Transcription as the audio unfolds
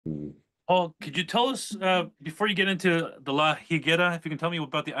Paul, could you tell us, before you get into the La Higuera, if you can tell me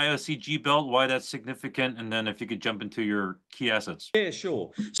about the IOCG belt, why that's significant, and then if you could jump into your key assets? Yeah,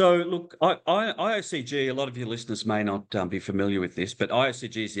 sure. So look, IOCG, a lot of your listeners may not be familiar with this, but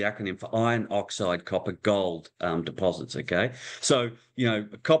IOCG is the acronym for iron oxide copper gold deposits. Okay. So,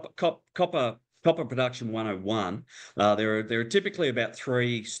 copper production 101. There are typically about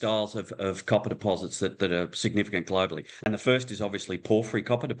three styles of copper deposits that are significant globally. And the first is obviously porphyry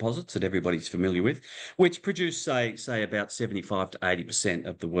copper deposits that everybody's familiar with, which produce, say about 75 to 80%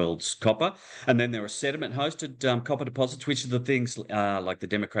 of the world's copper. And then there are sediment-hosted copper deposits, which are the things like the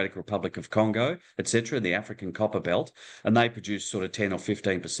Democratic Republic of Congo, etc., the African copper belt, and they produce sort of 10 or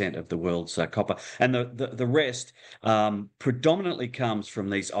 15% of the world's copper. And the rest predominantly comes from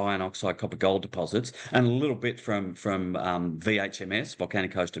these iron oxide copper gold deposits, and a little bit from VHMS,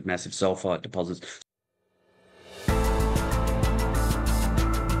 volcanic hosted massive sulfide deposits.